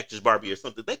movie actress Barbie or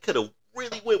something. They could have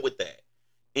really went with that,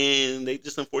 and they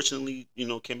just unfortunately,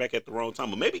 came back at the wrong time.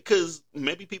 But maybe because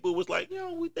maybe people was like,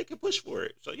 they could push for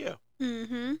it. So yeah.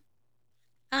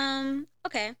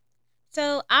 Okay.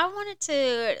 So I wanted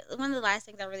to. One of the last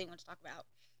things I really want to talk about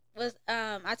was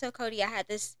I told Cody I had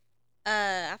this.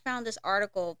 I found this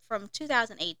article from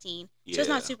 2018. Yeah. So it's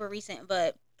not super recent,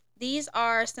 but these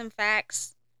are some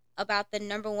facts about the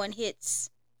number one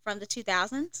hits from the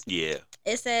 2000s. Yeah.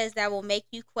 It says that will make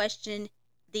you question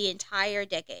the entire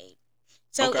decade.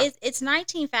 So Okay. it's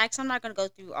 19 facts. I'm not going to go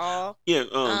through all. Yeah.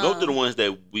 Go through the ones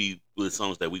that the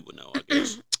songs that we would know, I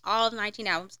guess. All of 19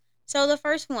 albums. So the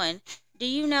first one, do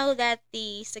you know that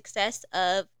the success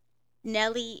of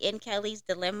Nelly and Kelly's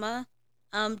Dilemma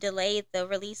delayed the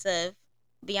release of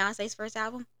Beyonce's first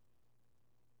album?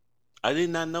 I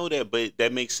did not know that, but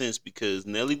that makes sense because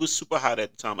Nelly was super hot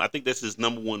at the time. I think that's his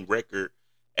number one record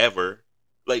ever.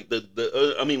 Like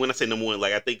I mean, when I say number one,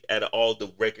 like I think out of all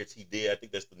the records he did, I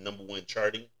think that's the number one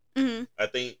charting. Mm-hmm. I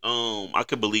think I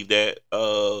could believe that.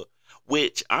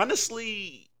 Which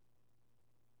honestly,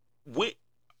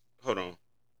 hold on,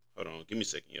 give me a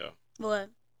second, y'all. What?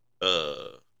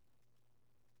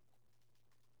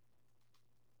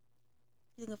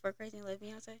 You looking for Crazy in Love,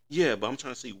 Beyonce? Yeah, but I'm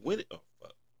trying to see when. Oh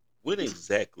fuck, when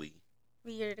exactly?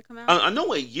 What year did it come out? I know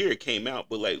what year it came out,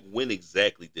 but like when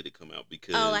exactly did it come out?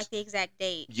 Because like the exact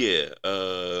date. Yeah.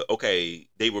 Okay.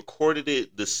 They recorded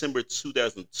it December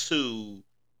 2002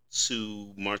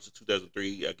 to March of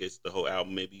 2003. I guess the whole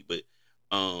album maybe, but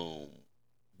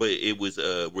it was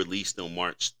released on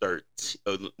March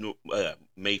 13th,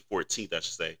 May 14th, I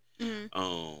should say.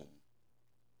 Mm-hmm.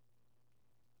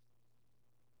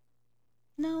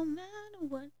 No matter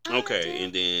what. Okay,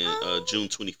 and then June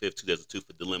 25th, 2002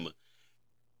 for Dilemma.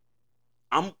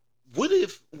 What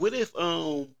if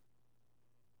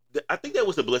I think that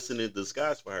was a blessing in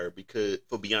disguise for her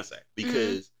for Beyonce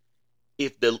because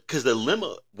because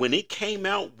Dilemma when it came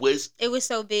out it was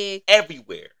so big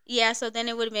everywhere. Yeah, so then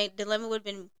Dilemma would have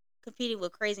been competing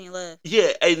with Crazy in Love.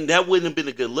 Yeah, and that wouldn't have been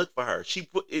a good look for her. She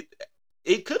put it.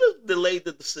 It could have delayed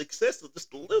the success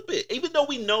just a little bit, even though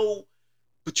we know.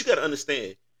 But you got to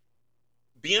understand.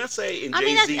 Beyonce and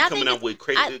Jay-Z coming out with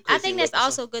crazy. I think that's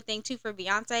also a good thing too for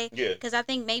Beyonce. Yeah, because I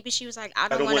think maybe she was like, I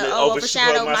don't want to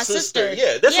overshadow my sister.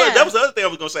 Yeah, that's right. That was the other thing I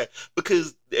was gonna say.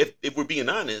 Because if we're being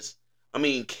honest, I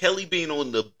mean Kelly being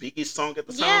on the biggest song at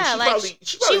the time,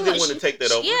 she probably didn't want to take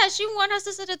that over. Yeah, she wanted her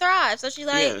sister to thrive, so she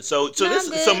like. Yeah, so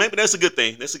maybe that's a good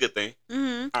thing. That's a good thing.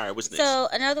 Mm-hmm. All right, what's next? So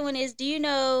another one is, do you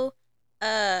know,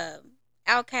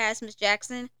 Outkast, Miss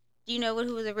Jackson? Do you know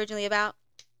who was originally about?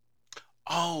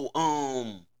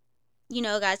 Oh, you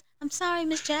know, guys. I'm sorry,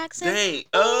 Miss Jackson. Dang.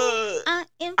 I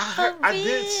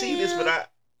did see this,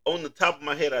 but on the top of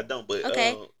my head, I don't. But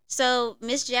okay. So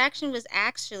Miss Jackson was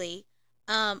actually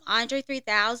Andre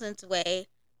 3000's way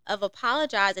of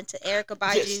apologizing to Erykah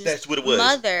Badu's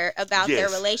mother about their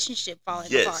relationship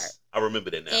falling apart. I remember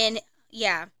that now. And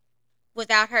yeah,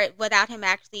 without him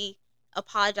actually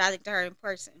apologizing to her in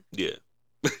person. Yeah.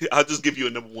 I'll just give you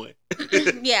a number one.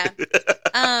 Yeah.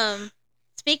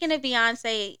 Speaking of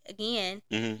Beyonce again,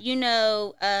 you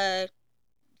know,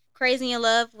 Crazy in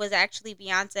Love was actually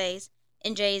Beyonce's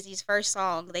and Jay-Z's first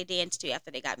song they danced to after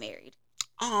they got married.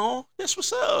 Oh, that's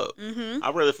what's up.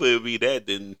 I'd rather for it to be that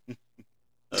than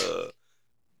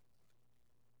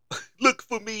look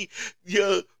for me,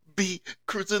 you'll be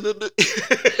cruising in the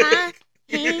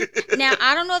Now,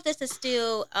 I don't know if this is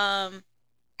still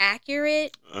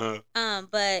accurate,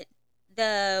 but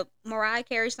the Mariah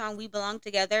Carey song We Belong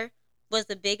Together was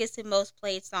the biggest and most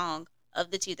played song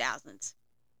of the 2000s.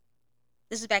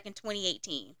 This is back in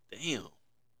 2018. Damn.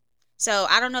 So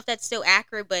I don't know if that's still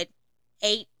accurate, but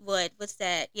what's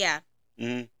that? Yeah.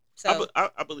 Mm-hmm. So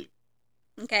I believe.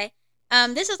 Okay.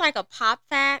 This is like a pop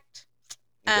fact.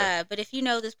 Okay. But if you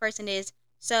know this person is,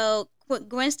 so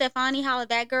Gwen Stefani, Holla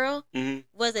That Girl,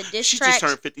 was a diss track. She just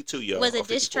turned 52, y'all. Was a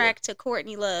diss track to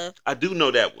Courtney Love. I do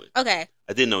know that one. Okay.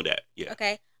 I didn't know that. Yeah.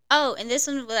 Okay. Oh, and this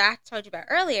one what I told you about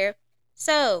earlier.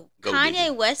 So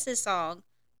Kanye West's song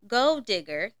 "Gold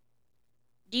Digger."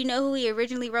 Do you know who he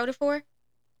originally wrote it for?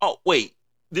 Oh wait,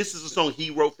 this is a song he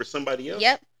wrote for somebody else.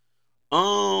 Yep.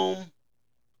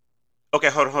 Okay,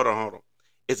 hold on.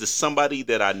 Is it somebody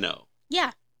that I know?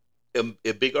 Yeah.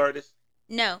 A big artist?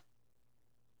 No.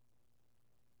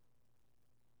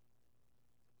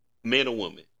 Man or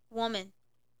woman? Woman.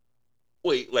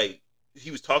 Wait, like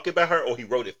he was talking about her, or he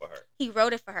wrote it for her? He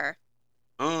wrote it for her.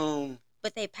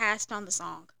 But they passed on the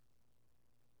song.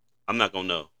 I'm not gonna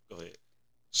know. Go ahead.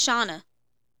 Shauna.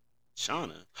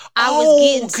 Shauna. I was Oh,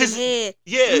 getting some cause head.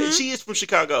 yeah, she is from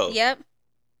Chicago. Yep.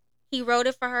 He wrote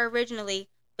it for her originally,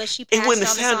 but she It passed wouldn't it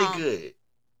have on the sounded song. good.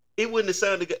 It wouldn't have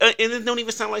sounded good, and it don't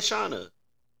even sound like Shauna.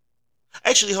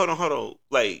 Actually, hold on.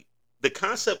 Like the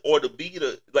concept or the beat,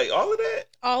 like all of that,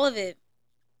 All of it.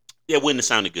 yeah, wouldn't have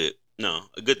sounded good. No,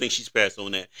 a good thing she's passed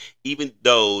on that. Even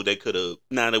though they could have,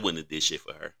 they wouldn't have did shit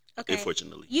for her. Okay.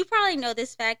 Unfortunately, You probably know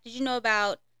this fact. Did you know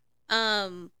about,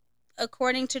 um,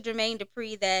 according to Jermaine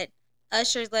Dupri, that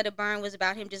Usher's "Let It Burn" was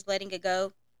about him just letting it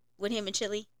go with him and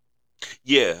Chili?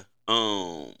 yeah.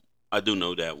 I do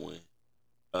know that one.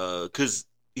 Cause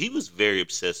he was very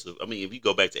obsessive. I mean, if you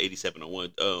go back to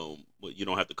 8701, what you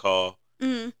don't have to call.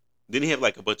 Mm-hmm. Didn't he have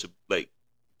like a bunch of like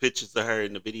pictures of her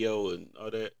in the video and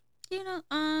all that? You know,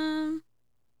 I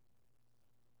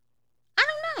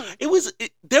don't know. It was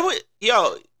there were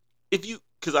yo. If you,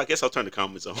 cause I guess I'll turn the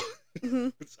comments on. Mm-hmm.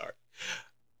 Sorry.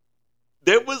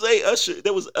 There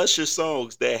was Usher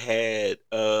songs that had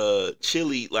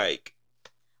Chili, like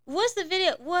What's the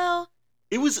video? Well,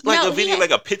 it was like no, a he video had.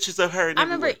 like a pictures of her and I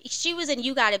remember everywhere. she was in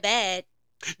 "You Got It Bad."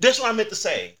 That's what I meant to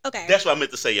say. Okay. That's what I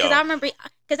meant to say, Because I y'all. remember,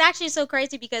 because actually it's so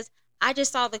crazy because I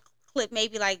just saw the clip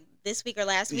maybe like this week or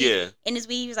last week. Yeah. And this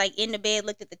week he was like in the bed,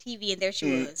 looked at the TV, and there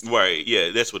she was. Right.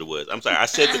 Yeah, that's what it was. I'm sorry. I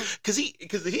said because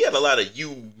he had a lot of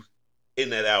you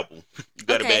in that album. You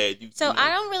got Okay. a bad. So I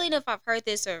don't really know if I've heard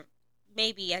this or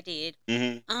maybe I did.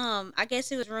 Mm-hmm. I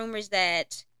guess it was rumors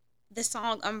that the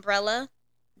song "Umbrella"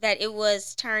 that it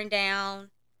was turned down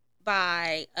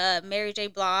by Mary J.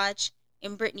 Blige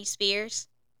and Britney Spears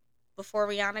before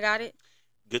Rihanna got it.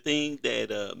 Good thing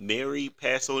that Mary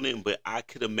passed on it, but I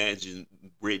could imagine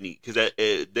Britney because that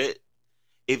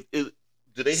if do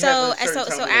they have a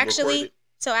certain time they recorded it?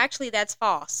 So actually that's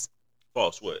false.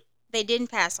 False. What? They didn't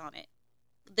pass on it.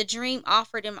 The Dream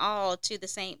offered them all to the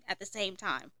same at the same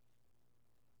time.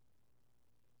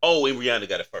 Oh, and Rihanna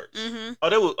got it 1st. Mm-hmm. Oh,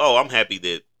 that was. Oh, I'm happy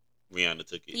that Rihanna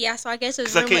took it. Yeah, so I guess it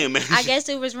was I can't imagine. I guess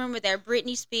it was rumored that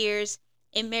Britney Spears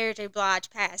and Mary J. Blige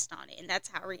passed on it, and that's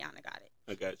how Rihanna got it.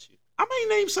 I got you. I might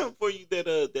name something for you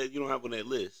that you don't have on that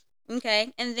list.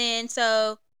 Okay, and then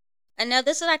so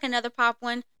this is like another pop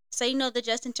one. So you know the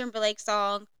Justin Timberlake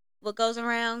song "What Goes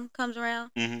Around Comes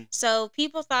Around." Mm-hmm. So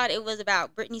people thought it was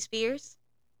about Britney Spears,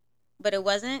 but it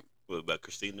wasn't. What about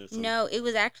Christina? Or something? No, it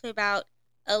was actually about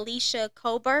Alicia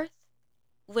Colbert,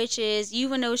 which is, you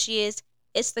will know she is.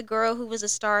 It's the girl who was a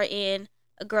star in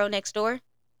A Girl Next Door.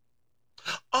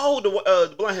 Oh,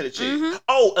 the blonde-headed chick. Mm-hmm.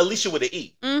 Oh, Alicia with an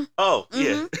E. Mm-hmm. Oh,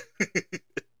 yeah.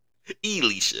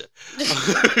 Alicia.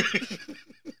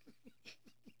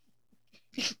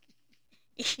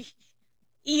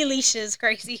 Alicia is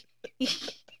crazy.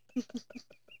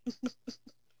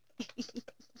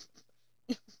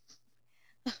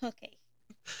 Okay.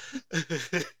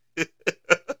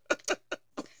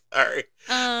 All right.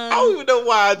 I don't even know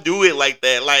why I do it like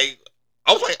that. Like,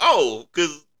 I was like, oh,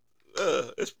 because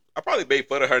I probably made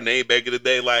fun of her name back in the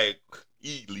day, like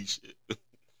Alicia.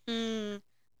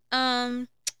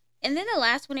 And then the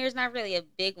last one here is not really a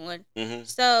big one. Mm-hmm.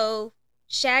 So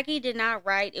Shaggy did not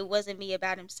write "It Wasn't Me"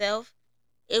 about himself.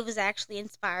 It was actually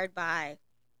inspired by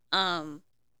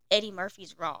Eddie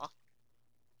Murphy's Raw.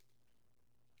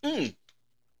 I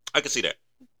can see that.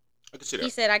 He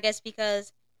said, I guess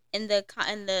because in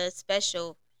the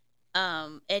special,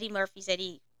 Eddie Murphy said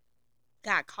he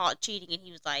got caught cheating, and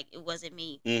he was like, "It wasn't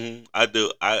me." Mm-hmm. I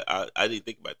do. I didn't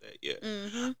think about that. Yeah.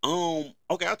 Mm-hmm.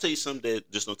 Okay, I'll tell you something that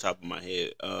just on top of my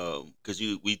head. Because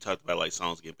we talked about like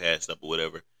songs getting passed up or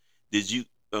whatever. Did you?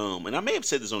 And I may have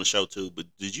said this on the show too, but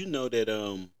did you know that?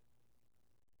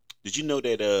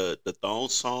 The thong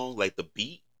song, like the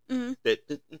beat,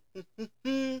 that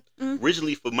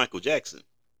originally for Michael Jackson,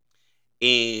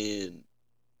 and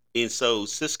so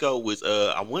Cisco was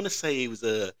I want to say it was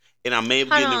and I may have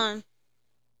Hold on.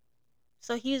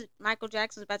 So Michael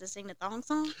Jackson was about to sing the thong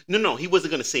song? No, he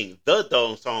wasn't gonna sing the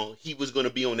thong song. He was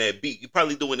gonna be on that beat. He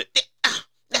probably doing it.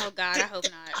 Oh God, I hope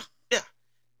not. Yeah,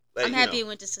 like, I'm happy it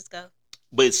went to Cisco.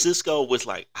 But Cisco was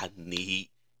like, I need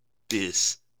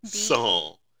this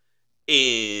song,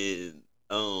 and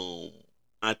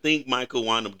I think Michael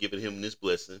wound up giving him this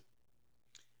blessing.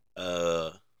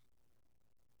 I'm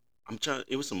trying.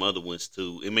 It was some other ones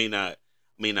too. It may not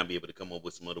be able to come up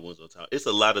with some other ones on top. It's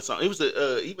a lot of songs. It was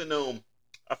even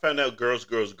I found out "Girls,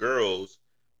 Girls, Girls"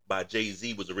 by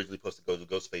Jay-Z was originally supposed to go to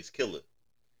Ghostface Killer.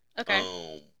 Okay.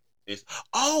 Y'all.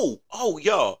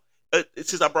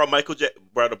 Since I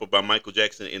brought up about Michael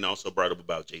Jackson and also brought up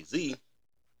about Jay-Z,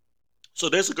 so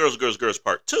there's a "Girls, Girls, Girls"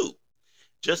 part 2.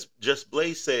 Just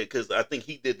Blaze said, because I think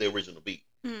he did the original beat,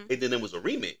 and then there was a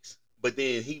remix. But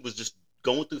then he was just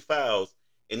going through files,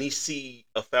 and he see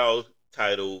a file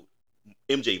titled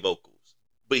MJ vocals.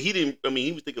 But he didn't. I mean,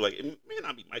 he was thinking like, it may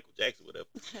not be Michael Jackson, whatever.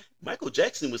 Michael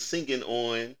Jackson was singing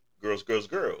on "Girls, Girls,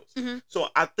 Girls." Hmm. So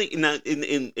I think,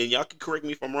 and y'all can correct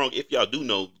me if I'm wrong if y'all do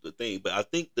know the thing, but I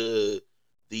think the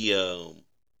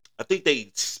I think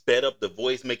they sped up the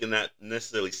voice, making that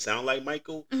necessarily sound like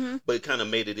Michael, Hmm. but it kind of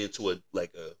made it into a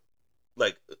like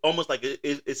almost like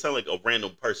it sounded like a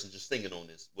random person just singing on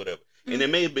this whatever, and Hmm. it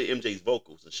may have been MJ's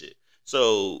vocals and shit.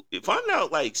 So finding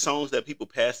out like songs that people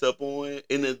pass up on,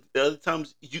 and the other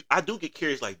times I do get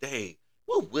curious, like, dang,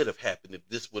 what would have happened if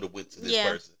this would have went to this Yeah.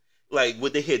 person? Like,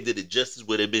 would they have did it justice?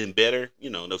 Would it have been better? You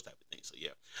know, those type of things. So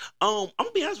yeah, I'm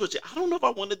gonna be honest with you. I don't know if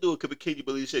I want to do a Can You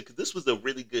Believe shit because this was a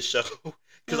really good show. It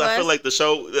Because I feel was. like the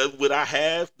show what I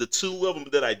have, the two of them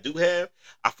that I do have,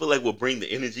 I feel like will bring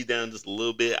the energy down just a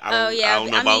little bit. Oh I yeah. don't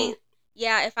know I mean, about.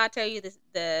 yeah. If I tell you this,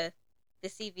 the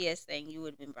CVS thing, you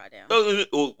would have been brought down.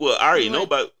 Well, I already You know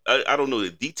want? about. I don't know the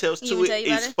details You to want it. tell you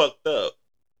about It's it? fucked up.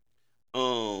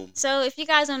 Um. So if you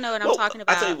guys don't know what I'm Well, talking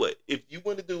I tell you about, what. If you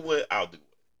want to do what, I'll do it.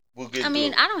 We'll I get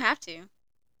mean, through I it. don't have to.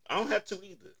 I don't have to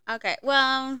either. Okay.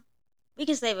 Well, we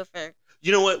can save it for.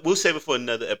 You know what? We'll save it for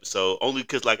another episode. Only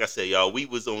because, like I said, y'all, we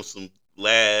was on some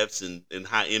laughs and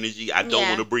high energy. I don't want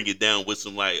Yeah. to bring it down with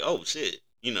some like, oh shit,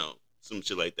 some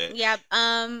shit like that. Yeah.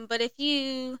 But if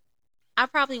you, I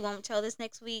probably won't tell this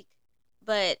next week.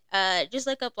 But just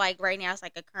look up like right now. It's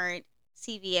like a current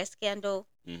CVS scandal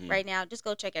Hmm. right now. Just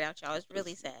go check it out, y'all. It's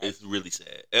really sad. It's really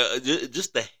sad.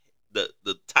 Just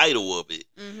the title of it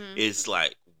Mhm. is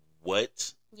like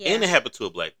what, and Yeah. it happened to a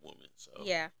black woman. So,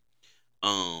 Yeah.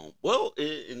 well, do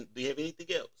you have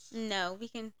anything else? No, we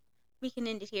can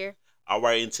end it here. All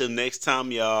right, until next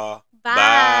time, y'all. Bye.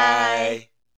 Bye.